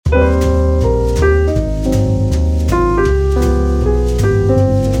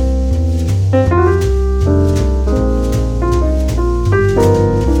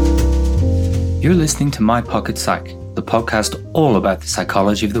listening to My Pocket Psych, the podcast all about the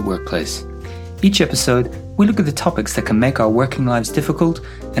psychology of the workplace. Each episode, we look at the topics that can make our working lives difficult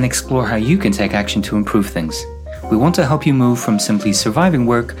and explore how you can take action to improve things. We want to help you move from simply surviving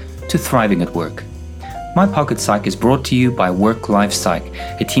work to thriving at work. My Pocket Psych is brought to you by Work Life Psych,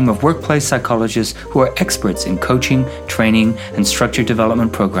 a team of workplace psychologists who are experts in coaching, training, and structured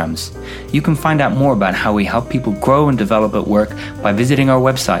development programs. You can find out more about how we help people grow and develop at work by visiting our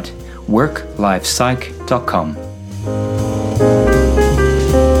website, worklifepsych.com.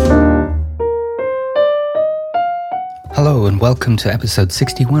 Hello and welcome to episode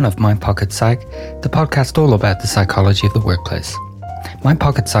 61 of My Pocket Psych, the podcast all about the psychology of the workplace. My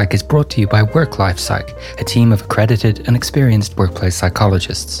Pocket Psych is brought to you by Work Life Psych, a team of accredited and experienced workplace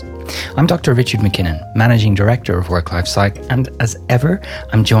psychologists. I'm Dr. Richard McKinnon, Managing Director of Work Life Psych, and as ever,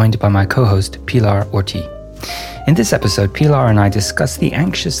 I'm joined by my co-host Pilar Ortiz. In this episode, Pilar and I discuss the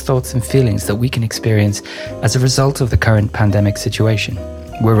anxious thoughts and feelings that we can experience as a result of the current pandemic situation.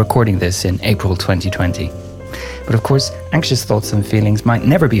 We're recording this in April 2020. But of course, anxious thoughts and feelings might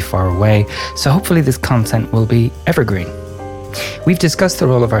never be far away, so hopefully this content will be evergreen. We've discussed the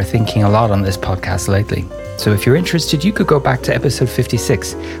role of our thinking a lot on this podcast lately. So if you're interested, you could go back to episode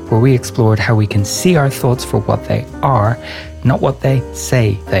 56, where we explored how we can see our thoughts for what they are, not what they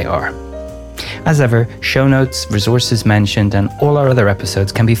say they are. As ever, show notes, resources mentioned, and all our other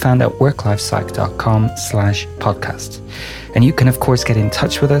episodes can be found at worklifepsych.com/podcast. And you can, of course, get in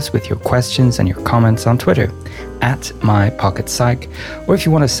touch with us with your questions and your comments on Twitter, @MyPocketPsych, or if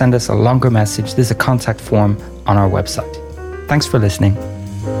you want to send us a longer message, there's a contact form on our website. Thanks for listening.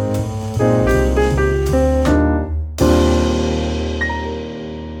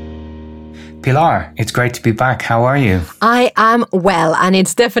 Pilar, it's great to be back. How are you? I am well, and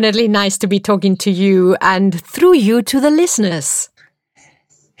it's definitely nice to be talking to you and through you to the listeners.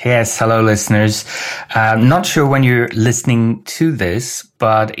 Yes, hello listeners. Not sure when you're listening to this,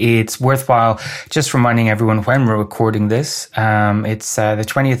 but it's worthwhile just reminding everyone when we're recording this. It's the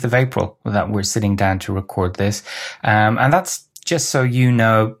 20th of April that we're sitting down to record this. And that's just so you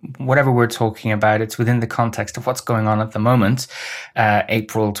know, whatever we're talking about, it's within the context of what's going on at the moment,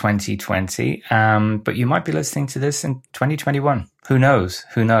 April 2020. But you might be listening to this in 2021. Who knows?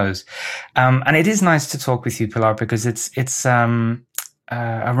 And it is nice to talk with you, Pilar, because it's a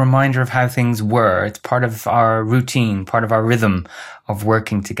reminder of how things were. It's part of our routine, part of our rhythm of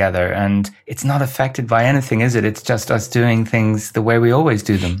working together. And it's not affected by anything, is it? It's just us doing things the way we always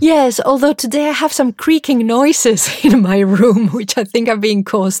do them. Yes, although today I have some creaking noises in my room, which I think are being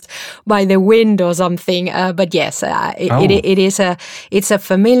caused by the wind or something. But yes, it's a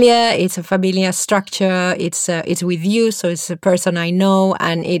familiar structure. It's with you, so it's a person I know,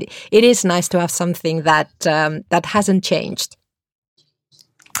 and it is nice to have something that hasn't changed.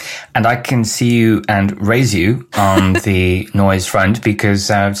 And I can see you and raise you on the noise front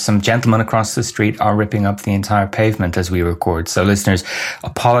because some gentlemen across the street are ripping up the entire pavement as we record. So listeners,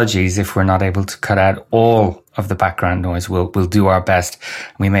 apologies if we're not able to cut out all of the background noise. We'll do our best.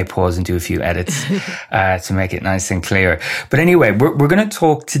 We may pause and do a few edits to make it nice and clear. But anyway, we're going to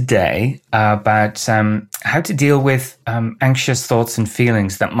talk today about how to deal with anxious thoughts and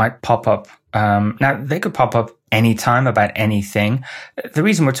feelings that might pop up. Now, they could pop up anytime about anything. The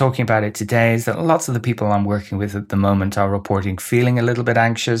reason we're talking about it today is that lots of the people I'm working with at the moment are reporting feeling a little bit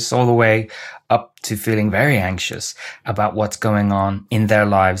anxious, all the way up to feeling very anxious about what's going on in their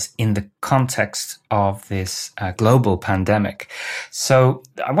lives in the context of this global pandemic. So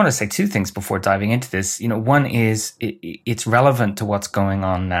I want to say two things before diving into this. One is it's relevant to what's going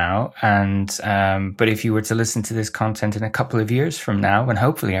on now. And but if you were to listen to this content in a couple of years from now, when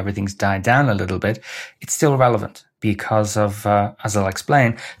hopefully everything's died down a little bit, it's still relevant because of, as I'll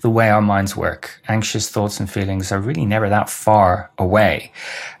explain, the way our minds work. Anxious thoughts and feelings are really never that far away.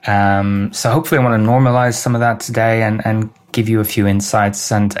 So hopefully I want to normalize some of that today and give you a few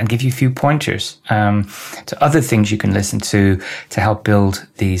insights and give you a few pointers to other things you can listen to help build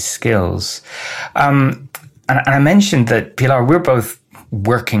these skills. And I mentioned that, Pilar, we're both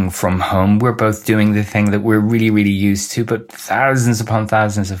working from home. We're both doing the thing that we're really, really used to, but thousands upon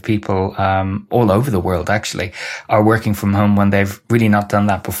thousands of people all over the world actually are working from home when they've really not done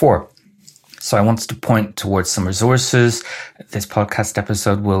that before. So I wanted to point towards some resources. This podcast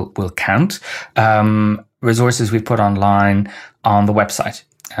episode will count. Resources we've put online on the website.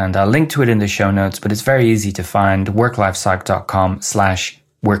 And I'll link to it in the show notes, but it's very easy to find,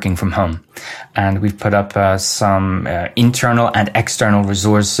 worklifepsych.com/working from home. And we've put up some internal and external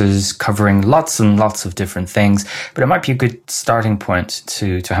resources covering lots and lots of different things, but it might be a good starting point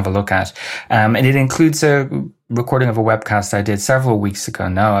to have a look at. And it includes a recording of a webcast I did several weeks ago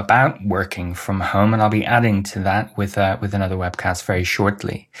now about working from home, and I'll be adding to that with another webcast very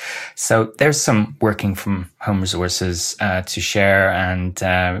shortly. So there's some working from home resources to share, and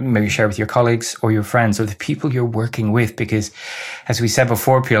maybe share with your colleagues or your friends or the people you're working with, because as we said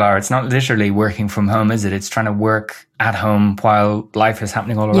before, Pilar, it's not literally working from home, is it? It's trying to work at home while life is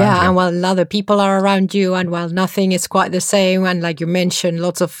happening all around you. Yeah, and while other people are around you, and while nothing is quite the same, and like you mentioned,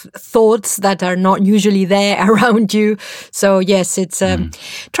 lots of thoughts that are not usually there around you. So yes, it's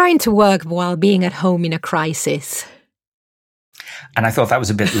trying to work while being at home in a crisis. And I thought that was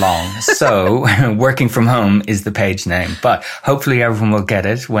a bit long. So working from home is the page name, but hopefully everyone will get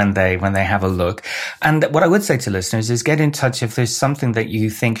it when they have a look. And what I would say to listeners is get in touch if there's something that you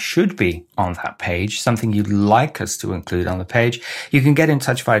think should be on that page, something you'd like us to include on the page. You can get in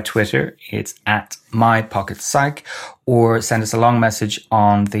touch via Twitter. It's at MyPocketPsych, or send us a long message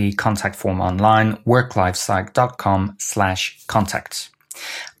on the contact form online, worklifepsych.com/contact.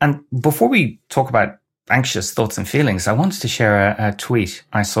 And before we talk about anxious thoughts and feelings, I wanted to share a tweet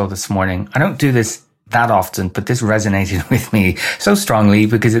I saw this morning. I don't do this that often, but this resonated with me so strongly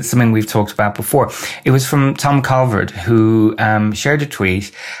because it's something we've talked about before. It was from Tom Calvert, who shared a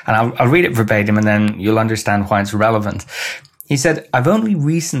tweet, and I'll read it verbatim and then you'll understand why it's relevant. He said, "I've only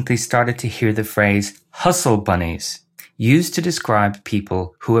recently started to hear the phrase hustle bunnies used to describe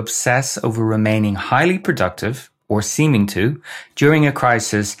people who obsess over remaining highly productive, or seeming to, during a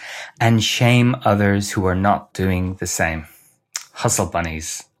crisis, and shame others who are not doing the same." Hustle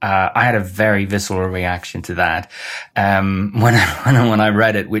bunnies. I had a very visceral reaction to that when I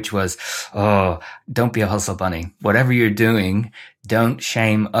read it, which was, oh, don't be a hustle bunny. Whatever you're doing, don't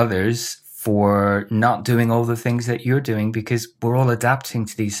shame others for not doing all the things that you're doing, because we're all adapting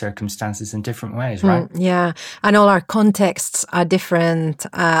to these circumstances in different ways, right? Yeah. And all our contexts are different.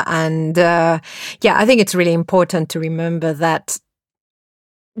 I think it's really important to remember that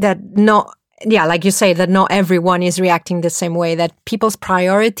not, like you say, that not everyone is reacting the same way, that people's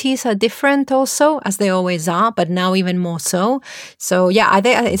priorities are different also, as they always are, but now even more so. So yeah, I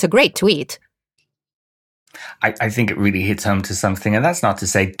think it's a great tweet. I think it really hits home to something. And that's not to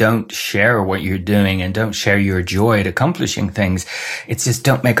say don't share what you're doing and don't share your joy at accomplishing things. It's just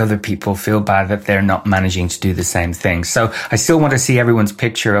don't make other people feel bad that they're not managing to do the same thing. So I still want to see everyone's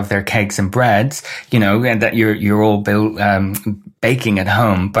picture of their cakes and breads, and that you're all baking at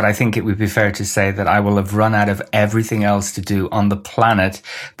home. But I think it would be fair to say that I will have run out of everything else to do on the planet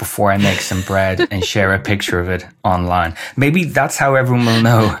before I make some bread and share a picture of it online. Maybe that's how everyone will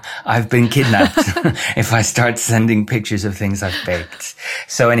know I've been kidnapped if I start sending pictures of things I've baked.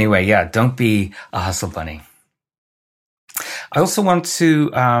 So anyway, yeah, don't be a hustle bunny. I also want to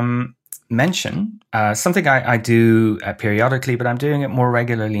mention something I do periodically, but I'm doing it more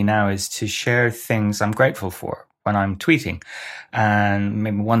regularly now, is to share things I'm grateful for when I'm tweeting. And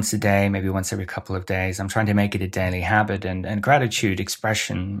maybe once a day, maybe once every couple of days, I'm trying to make it a daily habit, and gratitude,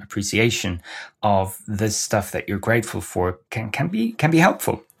 expression, appreciation of this stuff that you're grateful for can be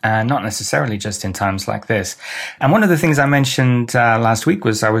helpful. Not necessarily just in times like this. And one of the things I mentioned last week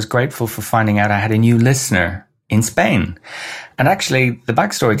was I was grateful for finding out I had a new listener in Spain. And actually, the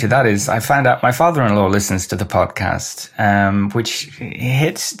backstory to that is I found out my father-in-law listens to the podcast, which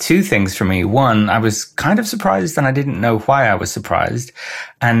hit two things for me. One, I was kind of surprised and I didn't know why I was surprised.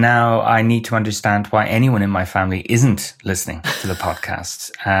 And now I need to understand why anyone in my family isn't listening to the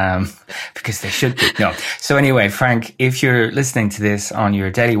podcast, because they should be. No. So anyway, Frank, if you're listening to this on your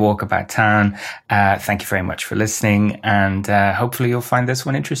daily walk about town, thank you very much for listening. And hopefully you'll find this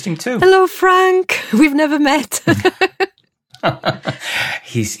one interesting too. Hello, Frank. We've never met.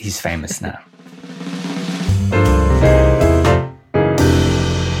 He's famous now.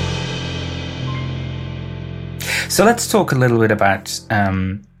 So let's talk a little bit about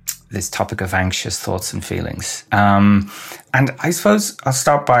this topic of anxious thoughts and feelings. And I suppose I'll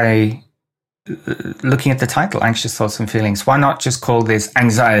start by looking at the title, Anxious Thoughts and Feelings. Why not just call this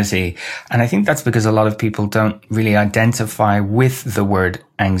anxiety? And I think that's because a lot of people don't really identify with the word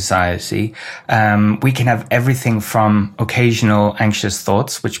anxiety. We can have everything from occasional anxious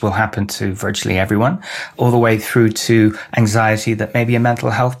thoughts, which will happen to virtually everyone, all the way through to anxiety that maybe a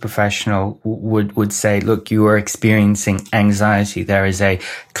mental health professional would say, look, you are experiencing anxiety. There is a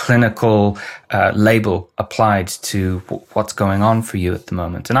clinical label applied to what's going on for you at the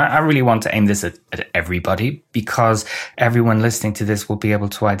moment. And I really want to aim this at everybody, because everyone listening to this will be able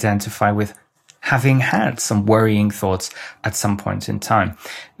to identify with having had some worrying thoughts at some point in time.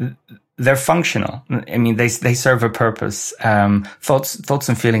 They're functional. I mean, they serve a purpose. Thoughts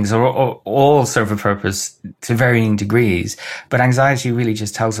and feelings all serve a purpose to varying degrees, but anxiety really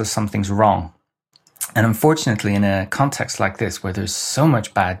just tells us something's wrong. And unfortunately, in a context like this, where there's so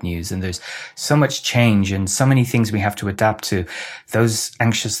much bad news and there's so much change and so many things we have to adapt to, those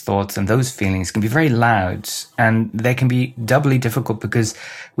anxious thoughts and those feelings can be very loud, and they can be doubly difficult because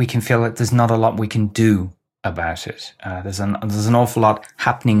we can feel that there's not a lot we can do about it. There's an awful lot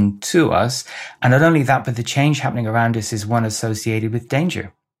happening to us. And not only that, but the change happening around us is one associated with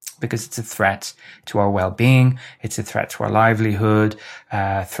danger, because it's a threat to our well-being, it's a threat to our livelihood,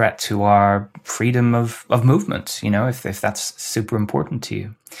 threat to our freedom of movement, if that's super important to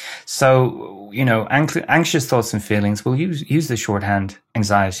you. So, anxious thoughts and feelings, we'll use the shorthand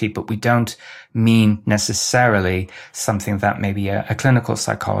anxiety, but we don't mean necessarily something that maybe a clinical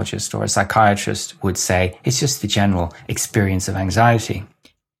psychologist or a psychiatrist would say. It's just the general experience of anxiety.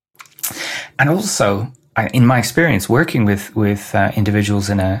 And also, in my experience working with individuals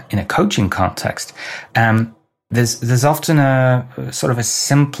in a coaching context, there's often a sort of a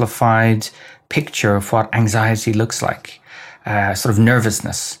simplified picture of what anxiety looks like, sort of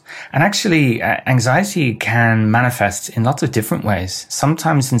nervousness. And actually, anxiety can manifest in lots of different ways,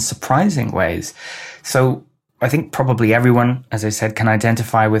 sometimes in surprising ways. So I think probably everyone, as I said, can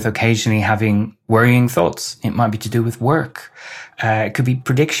identify with occasionally having worrying thoughts. It might be to do with work. It could be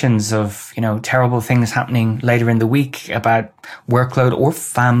predictions of, terrible things happening later in the week about workload or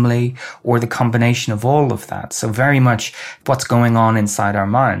family, or the combination of all of that. So very much what's going on inside our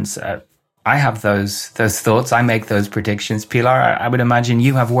minds. I have those thoughts. I make those predictions. Pilar, I would imagine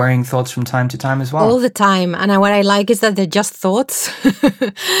you have worrying thoughts from time to time as well. All the time. And what I like is that they're just thoughts,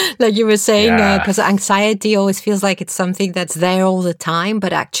 like you were saying, because anxiety always feels like it's something that's there all the time.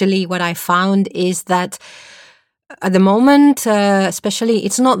 But actually what I found is that at the moment, especially,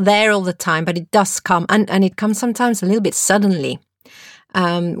 it's not there all the time, but it does come. And it comes sometimes a little bit suddenly,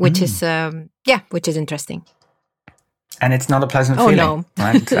 which is interesting. And it's not a pleasant feeling, no.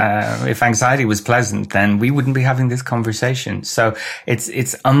 Right? If anxiety was pleasant, then we wouldn't be having this conversation. So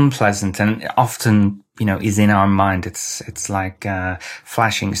it's unpleasant, and often, is in our mind. It's like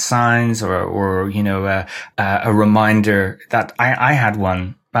flashing signs or a reminder that I had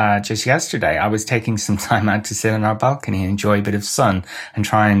one. Just yesterday, I was taking some time out to sit on our balcony and enjoy a bit of sun and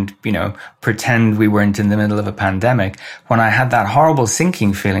try and, pretend we weren't in the middle of a pandemic, when I had that horrible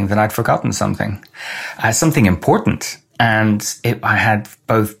sinking feeling that I'd forgotten something important. And I had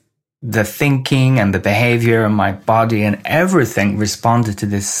both the thinking and the behavior and my body and everything responded to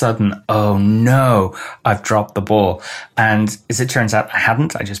this sudden, oh no, I've dropped the ball. And as it turns out, I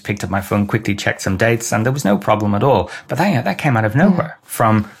hadn't. I just picked up my phone, quickly checked some dates, and there was no problem at all. But that came out of nowhere,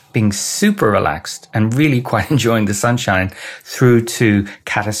 from being super relaxed and really quite enjoying the sunshine through to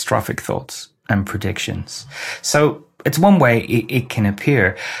catastrophic thoughts and predictions. So it's one way it can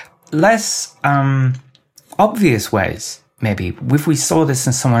appear. Less obvious ways. Maybe if we saw this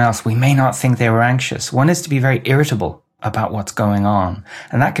in someone else, we may not think they were anxious. One is to be very irritable about what's going on.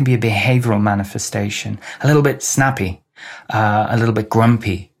 And that can be a behavioral manifestation, a little bit snappy, a little bit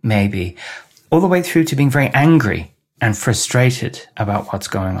grumpy, maybe, all the way through to being very angry and frustrated about what's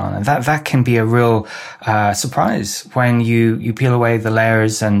going on. And that can be a real surprise when you peel away the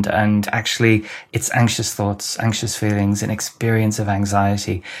layers and actually it's anxious thoughts, anxious feelings, an experience of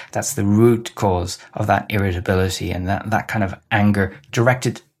anxiety. That's the root cause of that irritability and that kind of anger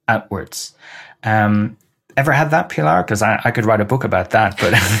directed outwards. Ever had that, Pilar? Because I could write a book about that,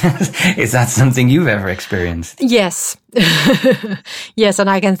 but is that something you've ever experienced? Yes. Yes,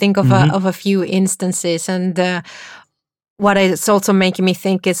 and I can think of a few instances. And what it's also making me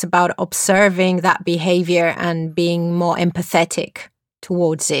think is about observing that behavior and being more empathetic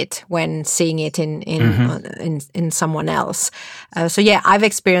towards it when seeing it in someone else. So yeah, I've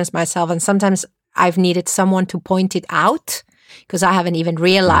experienced myself, and sometimes I've needed someone to point it out, because I haven't even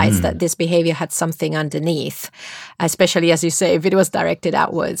realized that this behavior had something underneath, especially, as you say, if it was directed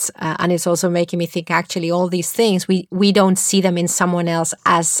outwards. And it's also making me think, actually, all these things, we don't see them in someone else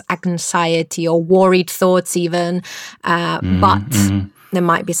as anxiety or worried thoughts even, but there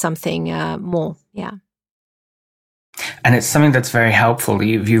might be something more, yeah. And it's something that's very helpful.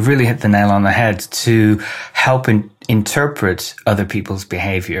 You've really hit the nail on the head to help interpret other people's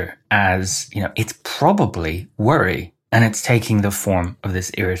behavior as, it's probably worry. And it's taking the form of this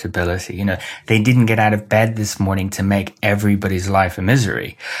irritability. They didn't get out of bed this morning to make everybody's life a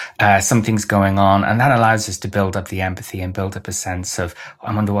misery. Something's going on, and that allows us to build up the empathy and build up a sense of,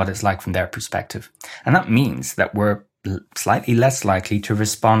 I wonder what it's like from their perspective. And that means that we're slightly less likely to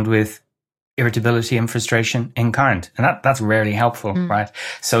respond with irritability and frustration in kind. And that's rarely helpful, right?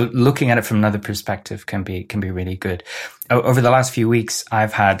 So looking at it from another perspective can be really good. Over the last few weeks,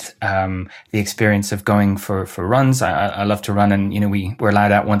 I've had the experience of going for runs. I love to run, and we're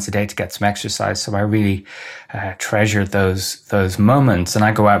allowed out once a day to get some exercise. So I really treasure those moments. And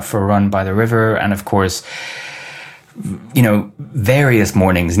I go out for a run by the river, and of course, various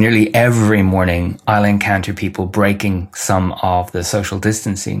mornings, nearly every morning, I'll encounter people breaking some of the social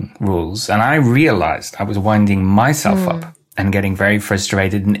distancing rules. And I realized I was winding myself up and getting very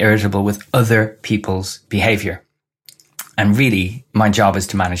frustrated and irritable with other people's behavior. And really, my job is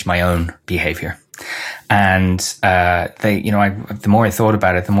to manage my own behavior. And the more I thought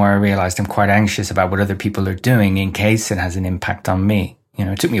about it, the more I realized I'm quite anxious about what other people are doing in case it has an impact on me.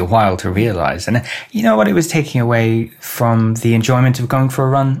 It took me a while to realize. And it was taking away from the enjoyment of going for a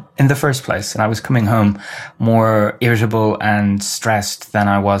run in the first place. And I was coming home more irritable and stressed than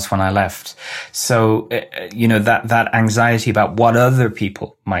I was when I left. So, that anxiety about what other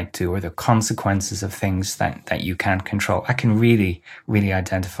people might do or the consequences of things that you can't control, I can really, really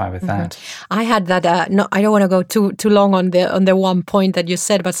identify with that. I had that, I don't want to go too long on the one point that you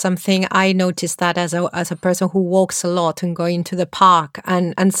said, but something I noticed that as a person who walks a lot and going to the park,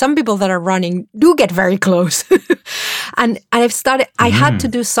 and some people that are running do get very close. and I've started, I had to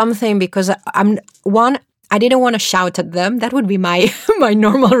do something because I didn't want to shout at them. That would be my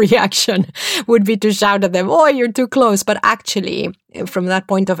normal reaction, would be to shout at them, "Oh, you're too close." But actually, from that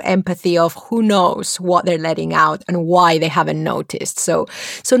point of empathy of who knows what they're letting out and why they haven't noticed. So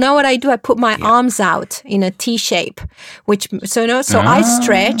now what I do, I put my arms out in a T shape, I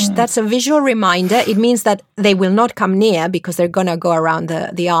stretch. That's a visual reminder. It means that they will not come near because they're going to go around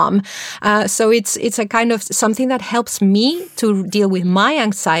the arm. So it's a kind of something that helps me to deal with my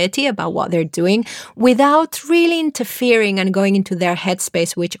anxiety about what they're doing without really interfering and going into their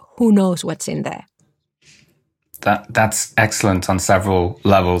headspace, which who knows what's in there. That's excellent on several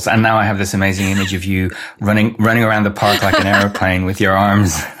levels. And now I have this amazing image of you running around the park like an airplane with your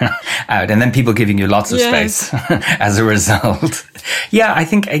arms out, and then people giving you lots of space as a result. Yeah, I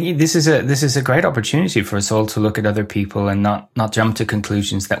think this is a great opportunity for us all to look at other people and not jump to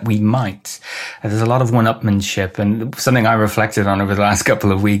conclusions that we might. There's a lot of one-upmanship, and something I reflected on over the last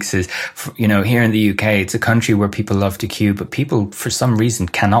couple of weeks is, here in the UK, it's a country where people love to queue, but people for some reason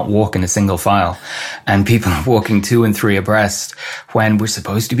cannot walk in a single file, and people are walking 2 and 3 abreast when we're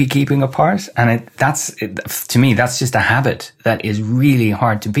supposed to be keeping apart. And to me, that's just a habit that is really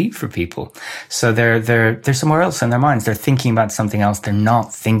hard to beat for people. So they're somewhere else in their minds. They're thinking about something else. They're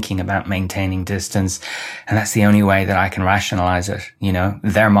not thinking about maintaining distance. And that's the only way that I can rationalize it.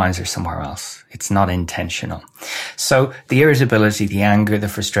 Their minds are somewhere else. It's not intentional. So the irritability, the anger, the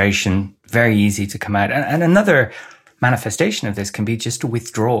frustration, very easy to come out. And another manifestation of this can be just to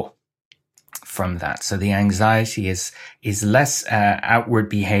withdraw from that. So the anxiety is less outward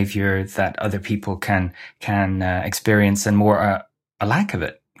behavior that other people can experience, and more a lack of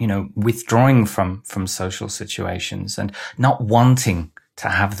it. Withdrawing from social situations and not wanting to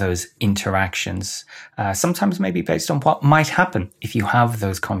have those interactions. Sometimes maybe based on what might happen if you have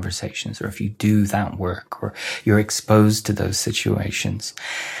those conversations, or if you do that work, or you're exposed to those situations.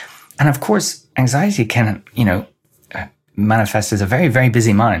 And of course, anxiety can manifest as a very, very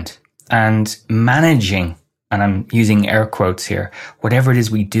busy mind. And managing, and I'm using air quotes here, whatever it is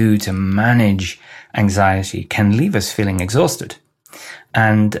we do to manage anxiety can leave us feeling exhausted.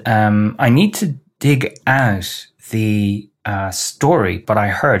 And I need to dig out the story, but I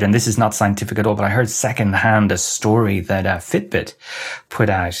heard, and this is not scientific at all, but I heard secondhand a story that Fitbit put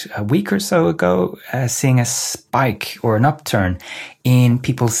out a week or so ago, seeing a spike or an upturn in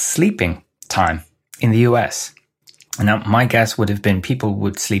people's sleeping time in the US. Now, my guess would have been people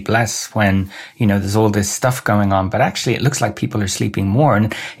would sleep less when, there's all this stuff going on. But actually, it looks like people are sleeping more.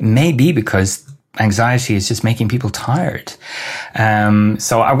 And it may be because anxiety is just making people tired.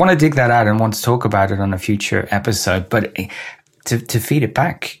 So I want to dig that out and want to talk about it on a future episode. But to feed it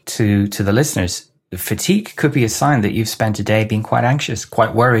back to the listeners, fatigue could be a sign that you've spent a day being quite anxious,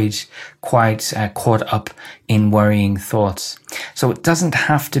 quite worried, quite caught up in worrying thoughts. So it doesn't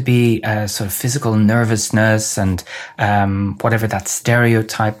have to be a sort of physical nervousness and whatever that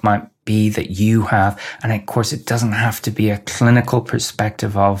stereotype might be that you have. And of course, it doesn't have to be a clinical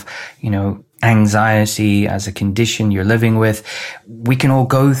perspective of, anxiety as a condition you're living with. We can all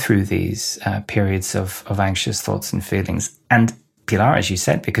go through these periods of anxious thoughts and feelings. And Pilar, as you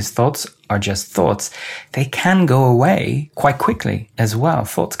said, because thoughts are just thoughts, they can go away quite quickly as well.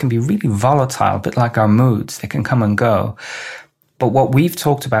 Thoughts can be really volatile, a bit like our moods. They can come and go. But what we've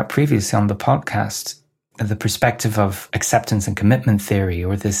talked about previously on the podcast the perspective of acceptance and commitment theory,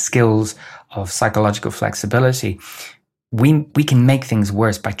 or the skills of psychological flexibility, we can make things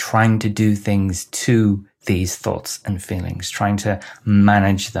worse by trying to do things to these thoughts and feelings, trying to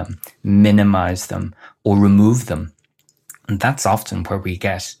manage them, minimize them, or remove them. And that's often where we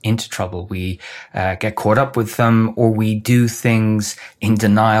get into trouble. We get caught up with them, or we do things in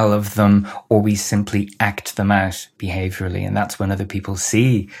denial of them, or we simply act them out behaviorally. And that's when other people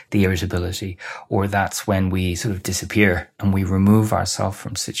see the irritability, or that's when we sort of disappear and we remove ourselves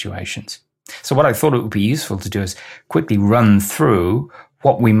from situations. So what I thought it would be useful to do is quickly run through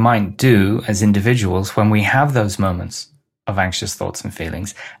what we might do as individuals when we have those moments of anxious thoughts and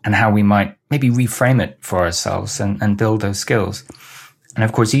feelings, and how we might maybe reframe it for ourselves and build those skills. And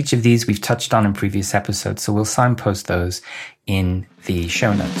of course, each of these we've touched on in previous episodes, so we'll signpost those in the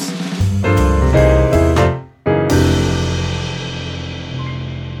show notes.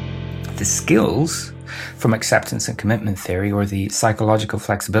 The skills from acceptance and commitment theory, or the psychological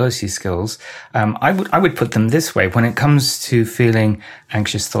flexibility skills, I would put them this way. When it comes to feeling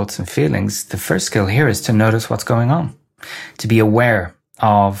anxious thoughts and feelings, the first skill here is to notice what's going on, to be aware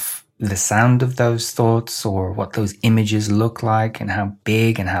of the sound of those thoughts, or what those images look like and how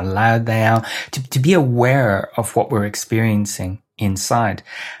big and how loud they are, to be aware of what we're experiencing inside.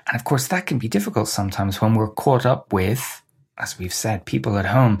 And of course, that can be difficult sometimes when we're caught up with, as we've said, people at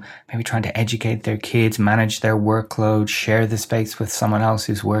home, maybe trying to educate their kids, manage their workload, share the space with someone else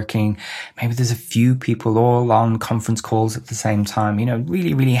who's working. Maybe there's a few people all on conference calls at the same time,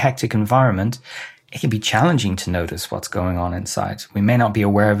 really, really hectic environment. It can be challenging to notice what's going on inside. We may not be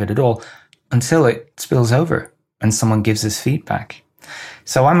aware of it at all until it spills over and someone gives us feedback.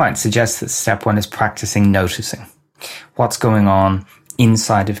 So I might suggest that step one is practicing noticing what's going on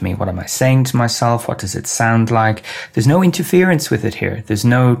inside of me. What am I saying to myself? What does it sound like? There's no interference with it here. There's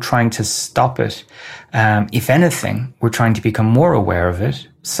no trying to stop it. If anything, we're trying to become more aware of it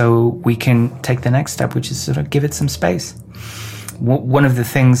so we can take the next step, which is sort of give it some space. One of the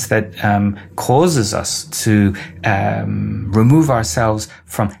things that causes us to remove ourselves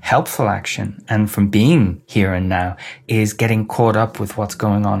from helpful action and from being here and now is getting caught up with what's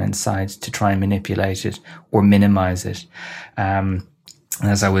going on inside to try and manipulate it or minimize it.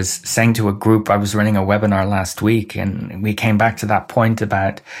 As I was saying to a group, I was running a webinar last week, and we came back to that point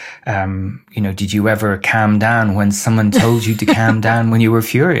about, did you ever calm down when someone told you to calm down when you were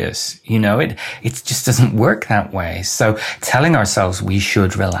furious? It just doesn't work that way. So telling ourselves we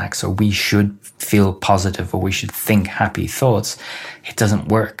should relax, or we should feel positive, or we should think happy thoughts, it doesn't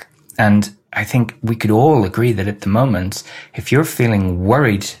work. And I think we could all agree that at the moment, if you're feeling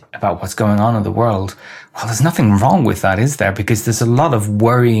worried about what's going on in the world, well, there's nothing wrong with that, is there? Because there's a lot of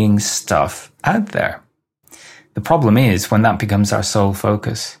worrying stuff out there. The problem is when that becomes our sole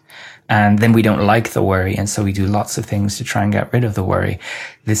focus, and then we don't like the worry, and so we do lots of things to try and get rid of the worry.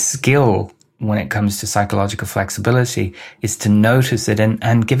 The skill when it comes to psychological flexibility is to notice it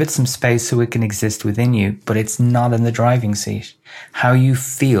and give it some space so it can exist within you, but it's not in the driving seat. How you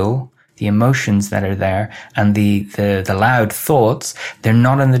feel, the emotions that are there, and the loud thoughts, they're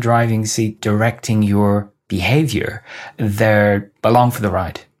not in the driving seat directing your behavior. They belong for the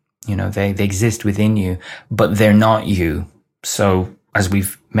ride. They exist within you, but they're not you. So as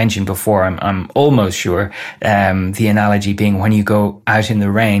we've mentioned before, I'm almost sure, the analogy being when you go out in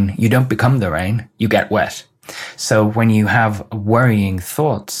the rain, you don't become the rain, you get wet. So when you have worrying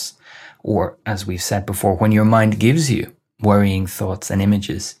thoughts, or as we've said before, when your mind gives you worrying thoughts and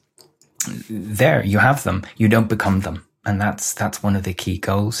images, there you have them. You don't become them. And that's one of the key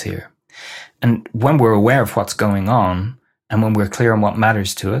goals here. And when we're aware of what's going on, and when we're clear on what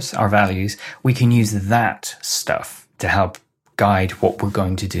matters to us, our values, we can use that stuff to help guide what we're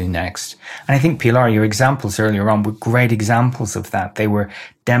going to do next. And I think, Pilar, your examples earlier on were great examples of that. They were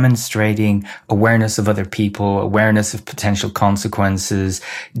demonstrating awareness of other people, awareness of potential consequences,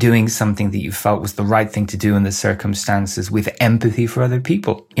 doing something that you felt was the right thing to do in the circumstances, with empathy for other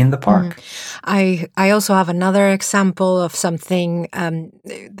people in the park. I also have another example of something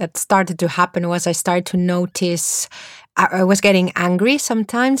that started to happen was I started to notice I was getting angry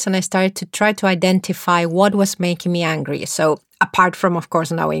sometimes, and I started to try to identify what was making me angry. So apart from, of course,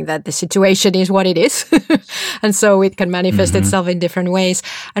 knowing that the situation is what it is, and so it can manifest itself in different ways.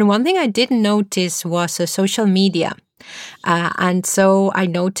 And one thing I didn't notice was social media. And so I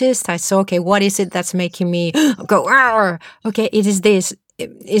saw, okay, what is it that's making me go, Arr! Okay, it is this.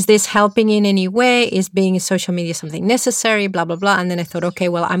 Is this helping in any way? Is being in social media something necessary? Blah, blah, blah. And then I thought, okay,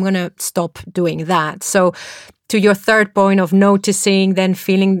 well, I'm going to stop doing that. So to your third point of noticing, then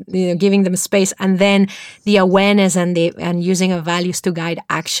feeling, giving them space, and then the awareness and using of values to guide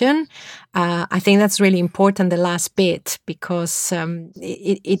action. I think that's really important, the last bit, because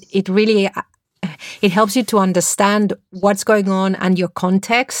it really it helps you to understand what's going on and your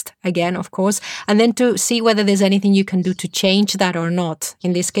context, again, of course, and then to see whether there's anything you can do to change that or not.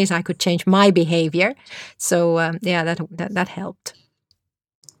 In this case, I could change my behavior. So, that helped.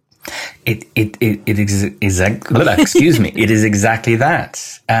 It is excuse me. It is exactly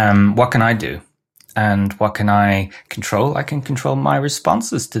that. What can I do? And what can I control? I can control my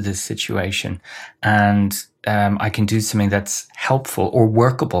responses to this situation. And I can do something that's helpful or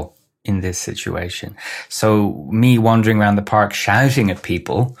workable in this situation. So me wandering around the park shouting at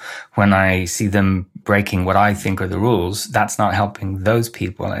people when I see them breaking what I think are the rules, that's not helping those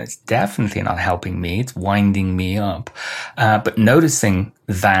people. And it's definitely not helping me. It's winding me up. But noticing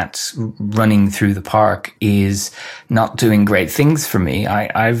that running through the park is not doing great things for me,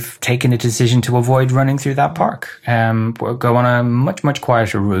 I've taken a decision to avoid running through that park. Go on a much, much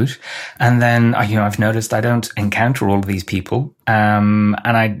quieter route. And then, I've noticed I don't encounter all of these people. And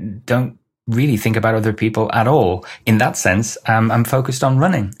I don't really think about other people at all. In that sense, I'm focused on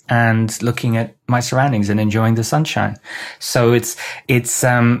running and looking at my surroundings and enjoying the sunshine. So it's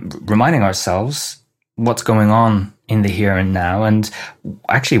reminding ourselves what's going on in the here and now, and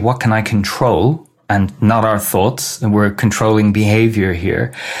actually what can I control and not our thoughts. We're controlling behavior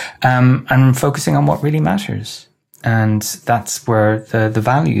here, and focusing on what really matters. And that's where the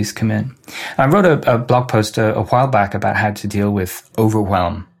values come in. I wrote a blog post a while back about how to deal with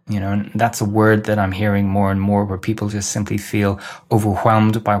overwhelm. And that's a word that I'm hearing more and more, where people just simply feel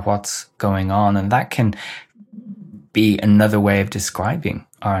overwhelmed by what's going on. And that can be another way of describing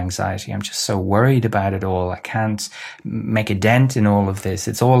our anxiety. I'm just so worried about it all. I can't make a dent in all of this.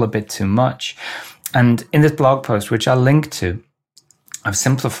 It's all a bit too much. And in this blog post, which I'll link to, I've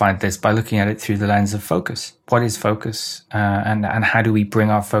simplified this by looking at it through the lens of focus. What is focus? And how do we bring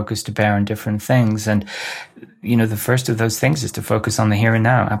our focus to bear on different things? And, the first of those things is to focus on the here and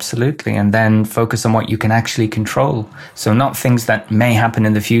now. Absolutely. And then focus on what you can actually control. So not things that may happen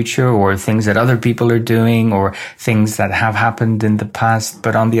in the future, or things that other people are doing, or things that have happened in the past,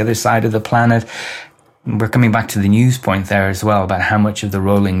 but on the other side of the planet. We're coming back to the news point there as well, about how much of the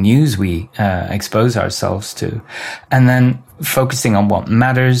rolling news we expose ourselves to. And then focusing on what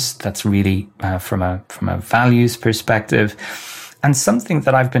matters. That's really from a values perspective. And something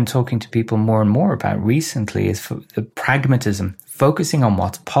that I've been talking to people more and more about recently is the pragmatism, focusing on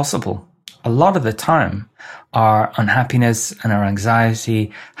what's possible. A lot of the time, our unhappiness and our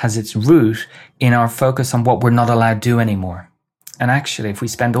anxiety has its root in our focus on what we're not allowed to do anymore. And actually, if we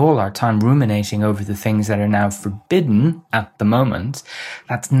spend all our time ruminating over the things that are now forbidden at the moment,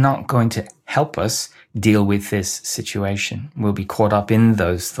 that's not going to help us deal with this situation. We'll be caught up in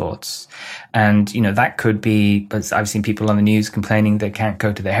those thoughts. And, that could be, but I've seen people on the news complaining they can't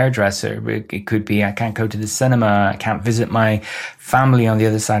go to the hairdresser. It could be, I can't go to the cinema. I can't visit my family on the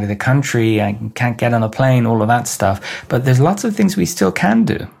other side of the country. I can't get on a plane, all of that stuff. But there's lots of things we still can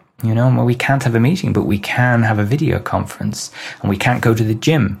do. We can't have a meeting, but we can have a video conference, and we can't go to the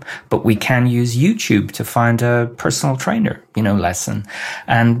gym, but we can use YouTube to find a personal trainer, lesson.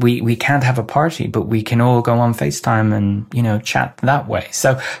 And we can't have a party, but we can all go on FaceTime and, chat that way.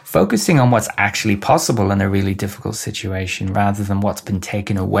 So focusing on what's actually possible in a really difficult situation rather than what's been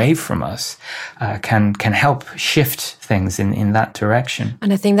taken away from us, can help shift things in that direction.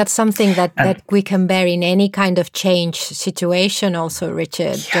 And I think that's something that we can bear in any kind of change situation also,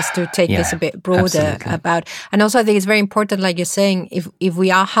 Richard, just to take this a bit broader about. And also I think it's very important, like you're saying, if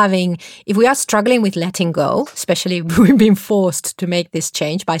we are struggling with letting go, especially if we've been forced to make this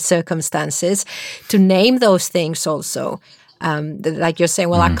change by circumstances, to name those things also. Like you're saying,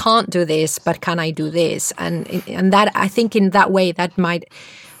 well, I can't do this, but can I do this? And that, I think in that way,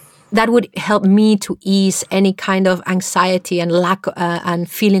 that would help me to ease any kind of anxiety and lack and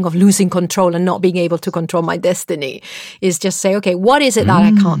feeling of losing control and not being able to control my destiny. Is just say, okay, what is it that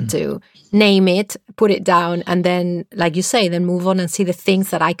I can't do? Name it, put it down, and then, like you say, then move on and see the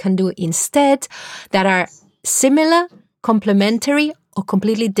things that I can do instead that are similar, complementary, or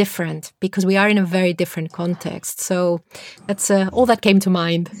completely different, because we are in a very different context. So that's all that came to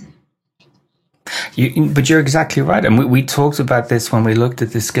mind. But you're exactly right. And we talked about this when we looked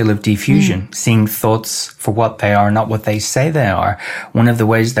at the skill of diffusion, seeing thoughts for what they are, not what they say they are. One of the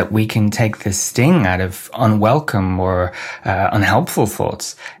ways that we can take the sting out of unwelcome or unhelpful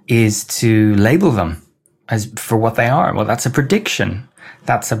thoughts is to label them as for what they are. Well, that's a prediction.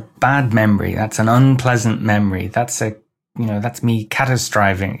 That's a bad memory. That's an unpleasant memory. That's a that's me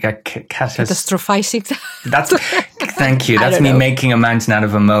catastrophizing. Catastrophizing. Thank you. That's me making a mountain out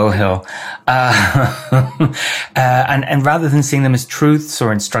of a molehill. And rather than seeing them as truths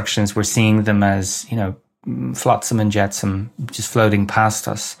or instructions, we're seeing them as, flotsam and jetsam just floating past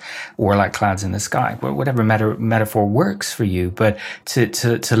us, or like clouds in the sky, whatever metaphor works for you. But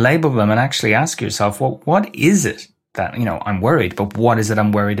to label them and actually ask yourself, well, what is it that, I'm worried, but what is it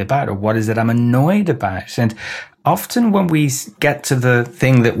I'm worried about? Or what is it I'm annoyed about? And often when we get to the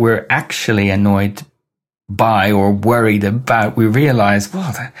thing that we're actually annoyed by or worried about, we realize,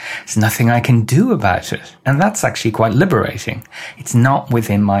 well, there's nothing I can do about it. And that's actually quite liberating. It's not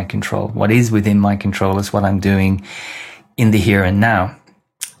within my control. What is within my control is what I'm doing in the here and now.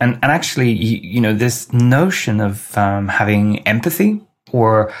 And actually, this notion of having empathy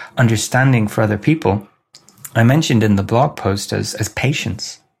or understanding for other people, I mentioned in the blog post as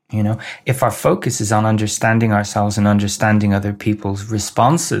patience. If our focus is on understanding ourselves and understanding other people's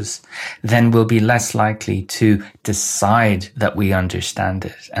responses, then we'll be less likely to decide that we understand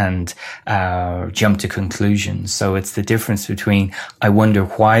it and jump to conclusions. So it's the difference between I wonder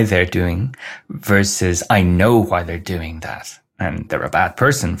why they're doing versus I know why they're doing that. And they're a bad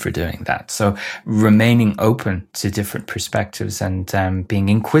person for doing that. So remaining open to different perspectives and being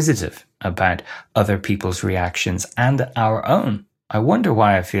inquisitive about other people's reactions and our own. I wonder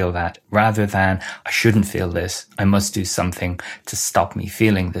why I feel that, rather than I shouldn't feel this. I must do something to stop me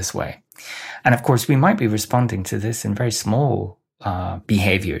feeling this way. And of course, we might be responding to this in very small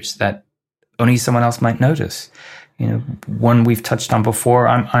behaviors that only someone else might notice. One we've touched on before,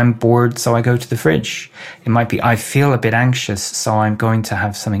 I'm bored, so I go to the fridge. It might be, I feel a bit anxious, so I'm going to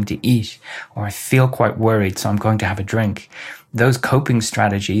have something to eat. Or I feel quite worried, so I'm going to have a drink. Those coping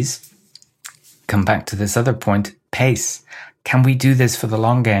strategies come back to this other point, pace. Can we do this for the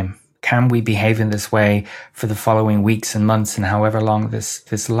long game? Can we behave in this way for the following weeks and months and however long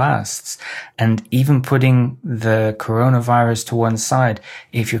this lasts? And even putting the coronavirus to one side,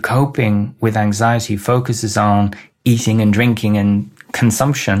 if you're coping with anxiety focuses on eating and drinking and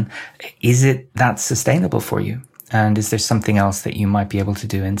consumption, is it that sustainable for you? And is there something else that you might be able to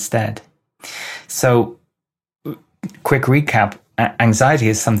do instead? So, quick recap. Anxiety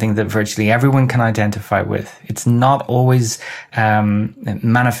is something that virtually everyone can identify with. It's not always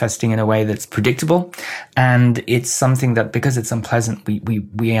manifesting in a way that's predictable. And it's something that, because it's unpleasant,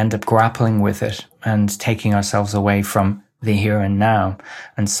 we end up grappling with it and taking ourselves away from the here and now.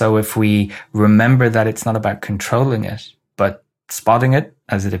 And so if we remember that it's not about controlling it, but spotting it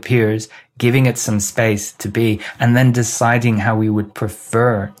as it appears, giving it some space to be, and then deciding how we would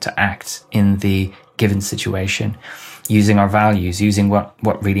prefer to act in the given situation, using our values, using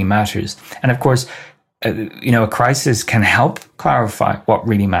what really matters. And of course, a crisis can help clarify what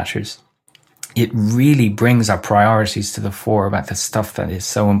really matters. It really brings our priorities to the fore about the stuff that is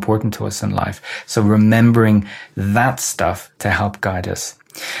so important to us in life. So remembering that stuff to help guide us.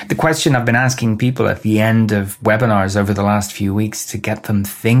 The question I've been asking people at the end of webinars over the last few weeks to get them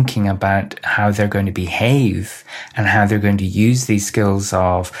thinking about how they're going to behave and how they're going to use these skills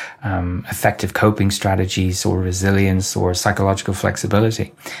of effective coping strategies or resilience or psychological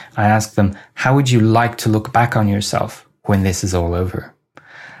flexibility. I ask them, how would you like to look back on yourself when this is all over?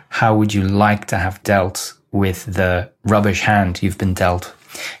 How would you like to have dealt with the rubbish hand you've been dealt?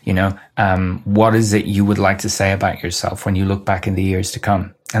 What is it you would like to say about yourself when you look back in the years to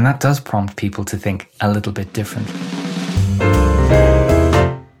come? And that does prompt people to think a little bit differently.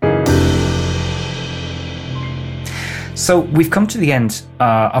 So we've come to the end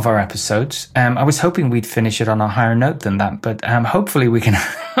of our episode. I was hoping we'd finish it on a higher note than that, but hopefully we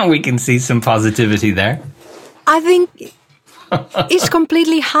can see some positivity there. I think it's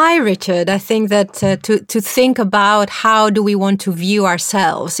completely high, Richard. I think that to think about how do we want to view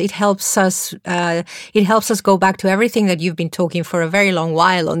ourselves, it helps us go back to everything that you've been talking for a very long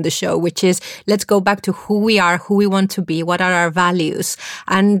while on the show, which is let's go back to who we are, who we want to be, what are our values,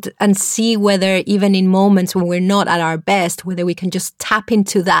 and see whether even in moments when we're not at our best, whether we can just tap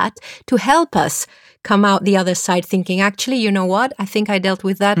into that to help us come out the other side thinking, actually, you know what? I think I dealt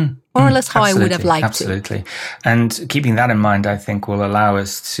with that more or less how I would have liked to. Absolutely. And keeping that in mind, I think will allow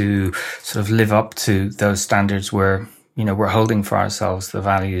us to sort of live up to those standards where, we're holding for ourselves the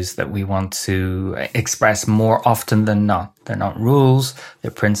values that we want to express more often than not. They're not rules, they're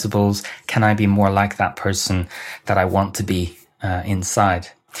principles. Can I be more like that person that I want to be inside?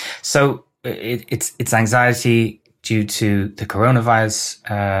 So it's anxiety due to the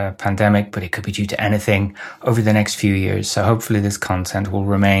coronavirus pandemic, but it could be due to anything over the next few years. So hopefully this content will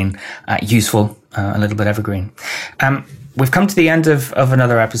remain useful a little bit evergreen. We've come to the end of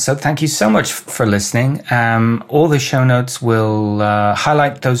another episode. Thank you so much for listening. All the show notes will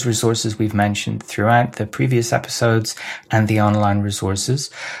highlight those resources we've mentioned throughout the previous episodes and the online resources.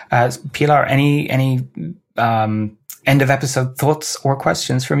 Pilar, any end of episode thoughts or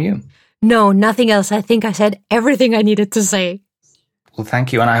questions from you? No, nothing else. I think I said everything I needed to say. Well,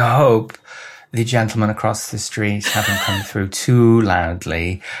 thank you. And I hope the gentleman across the street haven't come through too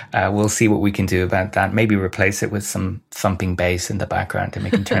loudly. We'll see what we can do about that. Maybe replace it with some thumping bass in the background and we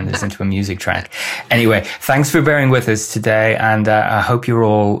can turn this into a music track. Anyway, thanks for bearing with us today. And I hope you're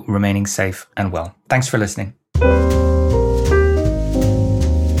all remaining safe and well. Thanks for listening.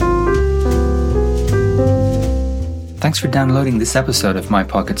 Thanks for downloading this episode of My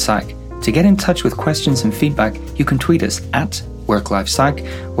Pocket Psych. To get in touch with questions and feedback, you can tweet us at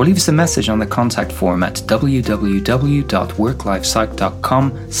WorkLifePsych or leave us a message on the contact form at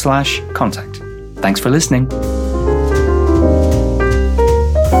www.worklifepsych.com/contact. Thanks for listening.